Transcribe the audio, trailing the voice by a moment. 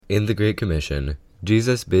In the Great Commission,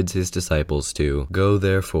 Jesus bids his disciples to go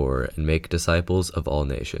therefore and make disciples of all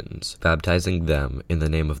nations, baptizing them in the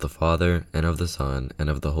name of the Father and of the Son and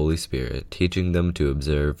of the Holy Spirit, teaching them to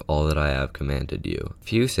observe all that I have commanded you.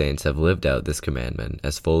 Few saints have lived out this commandment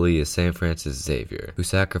as fully as St. Francis Xavier, who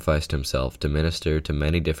sacrificed himself to minister to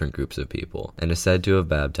many different groups of people, and is said to have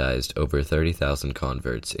baptized over 30,000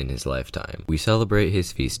 converts in his lifetime. We celebrate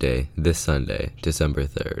his feast day this Sunday, December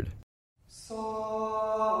 3rd.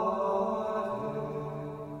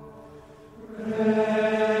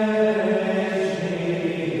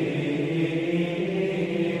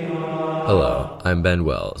 Hello, I'm Ben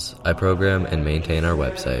Wells. I program and maintain our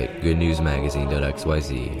website,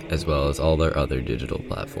 goodnewsmagazine.xyz, as well as all our other digital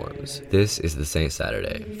platforms. This is the Saint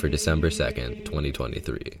Saturday for December 2nd,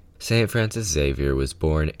 2023. St. Francis Xavier was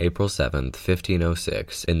born April 7th,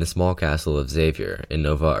 1506, in the small castle of Xavier in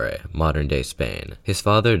Navarre, modern-day Spain. His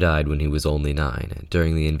father died when he was only 9,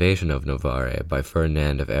 during the invasion of Navarre by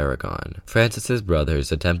Ferdinand of Aragon. Francis's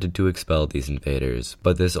brothers attempted to expel these invaders,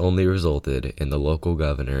 but this only resulted in the local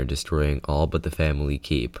governor destroying all but the family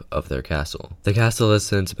keep of their castle. The castle has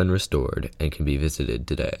since been restored and can be visited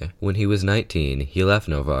today. When he was 19, he left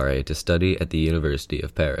Navarre to study at the University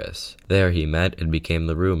of Paris. There he met and became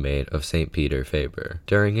the roommate of St. Peter Faber.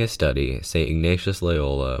 During his study, St. Ignatius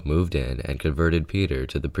Loyola moved in and converted Peter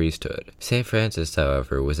to the priesthood. St. Francis,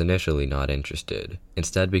 however, was initially not interested,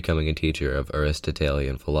 instead becoming a teacher of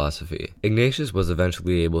Aristotelian philosophy. Ignatius was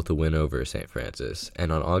eventually able to win over St. Francis,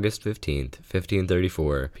 and on August 15th,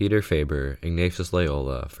 1534, Peter Faber, Ignatius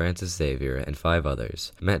Loyola, Francis Xavier, and 5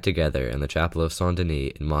 others met together in the chapel of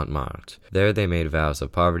Saint-Denis in Montmartre. There they made vows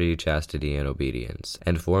of poverty, chastity, and obedience,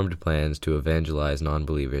 and formed plans to evangelize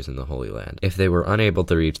non-believers in the Holy Land. If they were unable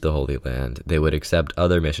to reach the Holy Land, they would accept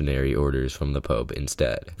other missionary orders from the Pope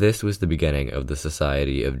instead. This was the beginning of the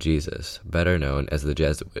Society of Jesus, better known as the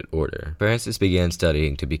Jesuit order. Francis began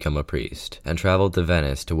studying to become a priest, and traveled to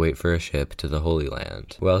Venice to wait for a ship to the Holy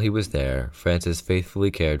Land. While he was there, Francis faithfully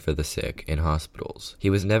cared for the sick in hospitals. He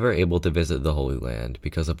was never able to visit the Holy Land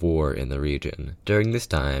because of war in the region. During this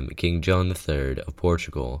time, King John III of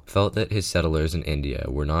Portugal felt that his settlers in India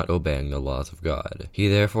were not obeying the laws of God. He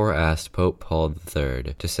therefore asked Pope Paul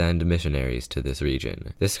III to send missionaries to this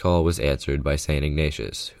region. This call was answered by St.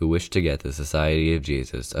 Ignatius, who wished to get the Society of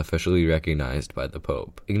Jesus officially recognized by the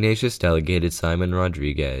Pope. Ignatius delegated Simon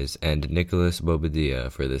Rodriguez and Nicholas Bobadilla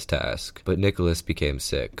for this task, but Nicholas became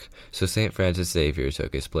sick, so St. Francis Xavier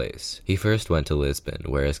took his place. He first went to Lisbon,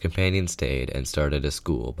 where his companion stayed and started a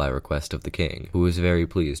school by request of the king, who was very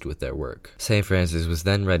pleased with their work. St. Francis was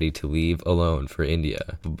then ready to leave alone for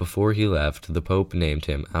India, but before he left, the Pope named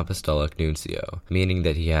him Apostolic Nuncio, meaning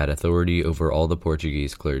that he had authority over all the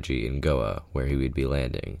Portuguese clergy in Goa, where he would be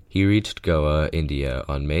landing. He reached Goa, India,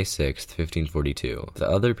 on May 6, 1542. The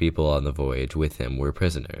other people on the voyage with him were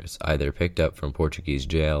prisoners, either picked up from Portuguese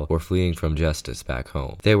jail or fleeing from justice back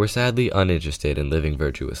home. They were sadly uninterested in living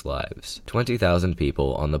virtuous lives. 20,000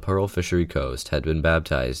 people on the Pearl Fishery Coast had been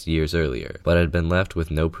baptized years earlier, but had been left with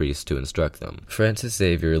no priest to instruct them. Francis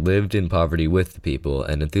Xavier lived in poverty with the people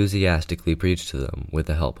and enthusiastically preached to them with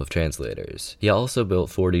the help of translators. He also built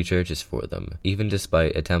 40 churches for them, even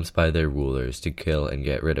despite attempts by their rulers to kill and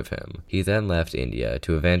get rid of him. He then left India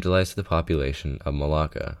to evangelize the population of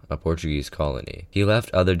Malacca, a Portuguese colony. He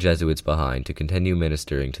left other Jesuits behind to continue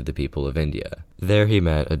ministering to the people of India. There he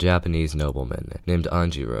met a Japanese nobleman named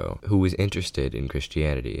Anjiro, who was interested in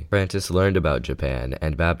Christianity. Francis learned about Japan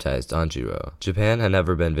and baptized Anjiro. Japan had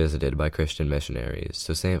never been visited by Christian missionaries,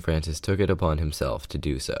 so St. Francis took it upon himself to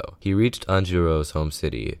do so. He reached Anjiro's home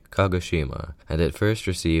city, Kagoshima, and at first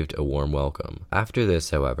received a warm welcome. After this,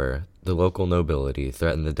 however, the local nobility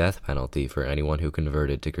threatened the death penalty for anyone who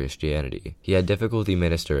converted to Christianity. He had difficulty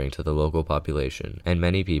ministering to the local population, and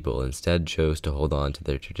many people instead chose to hold on to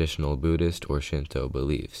their traditional Buddhist or Shinto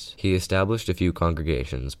beliefs. He established a few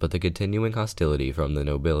congregations, but the continuing hostility from the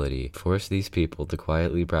nobility forced these people to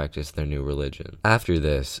quietly practice their new religion. After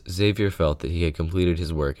this, Xavier felt that he had completed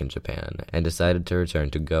his work in Japan, and decided to return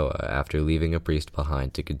to Goa after leaving a priest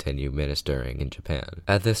behind to continue ministering in Japan.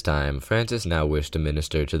 At this time, Francis now wished to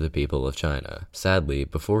minister to the people of China. Sadly,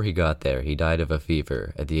 before he got there, he died of a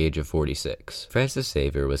fever at the age of 46. Francis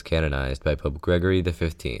Xavier was canonized by Pope Gregory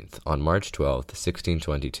XV on March 12,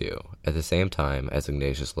 1622, at the same time as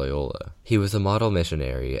Ignatius Loyola. He was a model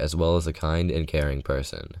missionary as well as a kind and caring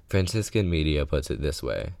person. Franciscan media puts it this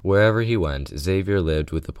way: wherever he went, Xavier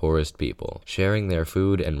lived with the poorest people, sharing their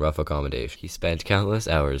food and rough accommodation. He spent countless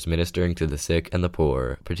hours ministering to the sick and the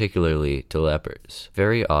poor, particularly to lepers.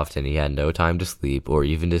 Very often he had no time to sleep or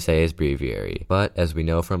even to say today's breviary, but as we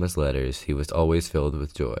know from his letters, he was always filled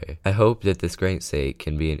with joy. I hope that this great saint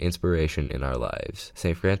can be an inspiration in our lives.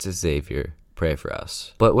 St. Francis Xavier, pray for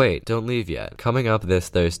us. But wait, don't leave yet. Coming up this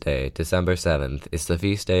Thursday, December 7th, is the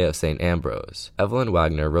feast day of St. Ambrose. Evelyn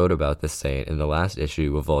Wagner wrote about this saint in the last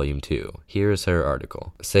issue of Volume 2. Here is her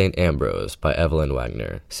article. St. Ambrose by Evelyn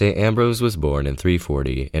Wagner. St. Ambrose was born in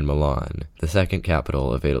 340 in Milan, the second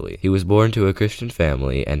capital of Italy. He was born to a Christian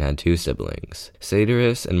family and had two siblings,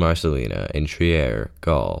 Saturus and Marcellina, in Trier,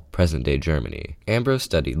 Gaul, present-day Germany. Ambrose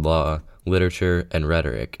studied law, literature, and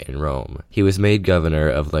rhetoric in Rome. He was made governor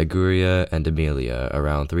of Liguria and Emilia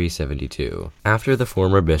around 372. After the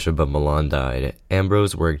former bishop of Milan died,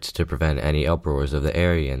 Ambrose worked to prevent any uproars of the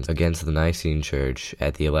Arians against the Nicene Church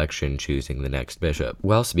at the election choosing the next bishop.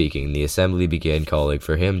 While speaking, the assembly began calling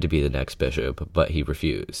for him to be the next bishop, but he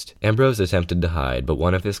refused. Ambrose attempted to hide, but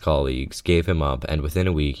one of his colleagues gave him up, and within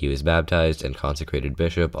a week he was baptized and consecrated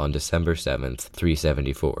bishop on December 7th,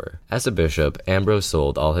 374. As a bishop, Ambrose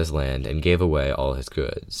sold all his land and gave away all his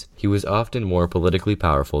goods. He was often more politically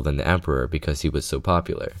powerful than the emperor because he was so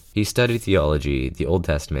popular. He studied theology, the Old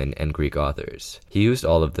Testament, and Greek authors. He used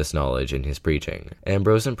all of this knowledge in his preaching.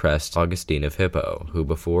 Ambrose impressed Augustine of Hippo, who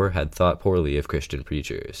before had thought poorly of Christian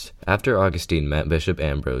preachers. After Augustine met Bishop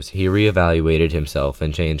Ambrose, he reevaluated himself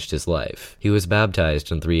and changed his life. He was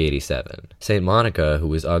baptized in 387. Saint Monica, who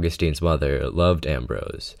was Augustine's mother, loved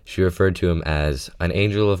Ambrose. She referred to him as an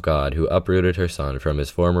angel of God who uprooted her son from his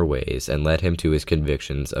former ways and led him to his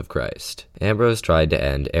convictions of Christ. Ambrose tried to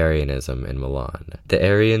end Arianism in Milan. The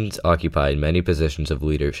Arians occupied many positions of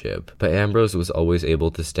leadership, but Ambrose was always able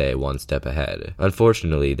to stay one step ahead.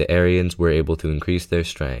 Unfortunately, the Arians were able to increase their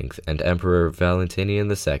strength, and Emperor Valentinian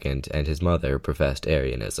II and his mother professed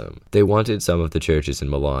Arianism. They wanted some of the churches in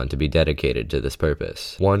Milan to be dedicated to this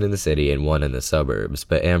purpose, one in the city and one in the suburbs,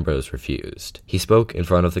 but Ambrose refused. He spoke in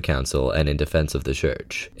front of the council and in defense of the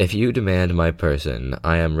church. "If you demand my person,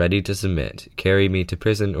 I am ready to submit. Carry me to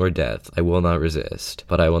prison or death, I will not resist,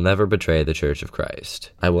 but I will never betray the Church of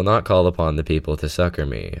Christ. I will not call upon the people to succor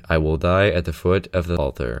me. I will die at the foot of the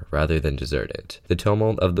altar rather than desert it. The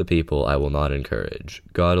tumult of the people I will not encourage.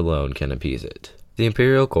 God alone can appease it." The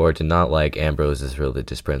imperial court did not like Ambrose's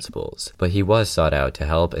religious principles, but he was sought out to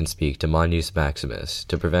help and speak to Manius Maximus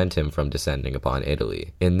to prevent him from descending upon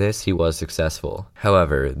Italy. In this he was successful.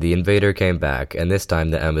 However, the invader came back, and this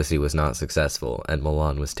time the embassy was not successful, and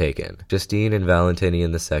Milan was taken. Justine and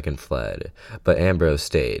Valentinian II fled, but Ambrose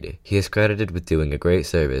stayed. He is credited with doing a great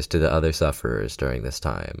service to the other sufferers during this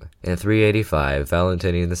time. In 385,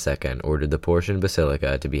 Valentinian II ordered the Portian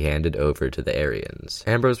Basilica to be handed over to the Arians.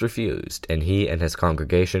 Ambrose refused, and he and his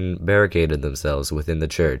congregation barricaded themselves within the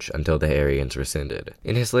church until the Arians rescinded.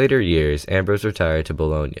 In his later years, Ambrose retired to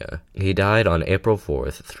Bologna. He died on April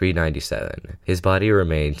 4th, 397. His body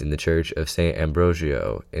remained in the church of St.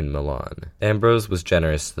 Ambrogio in Milan. Ambrose was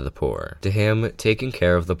generous to the poor. To him, taking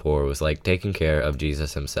care of the poor was like taking care of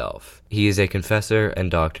Jesus himself. He is a confessor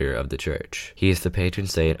and doctor of the church. He is the patron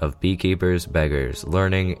saint of beekeepers, beggars,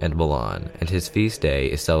 learning, and Milan, and his feast day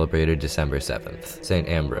is celebrated December 7th. St.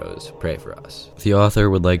 Ambrose, pray for us. The author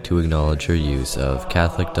would like to acknowledge her use of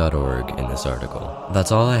Catholic.org in this article.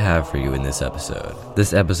 That's all I have for you in this episode.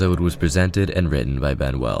 This episode was presented and written by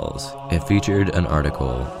Ben Wells. It featured an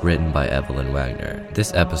article written by Evelyn Wagner.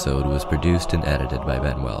 This episode was produced and edited by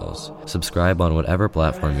Ben Wells. Subscribe on whatever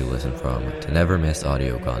platform you listen from to never miss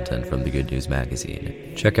audio content from the Good News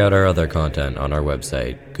Magazine. Check out our other content on our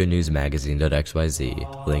website,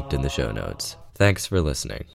 goodnewsmagazine.xyz, linked in the show notes. Thanks for listening.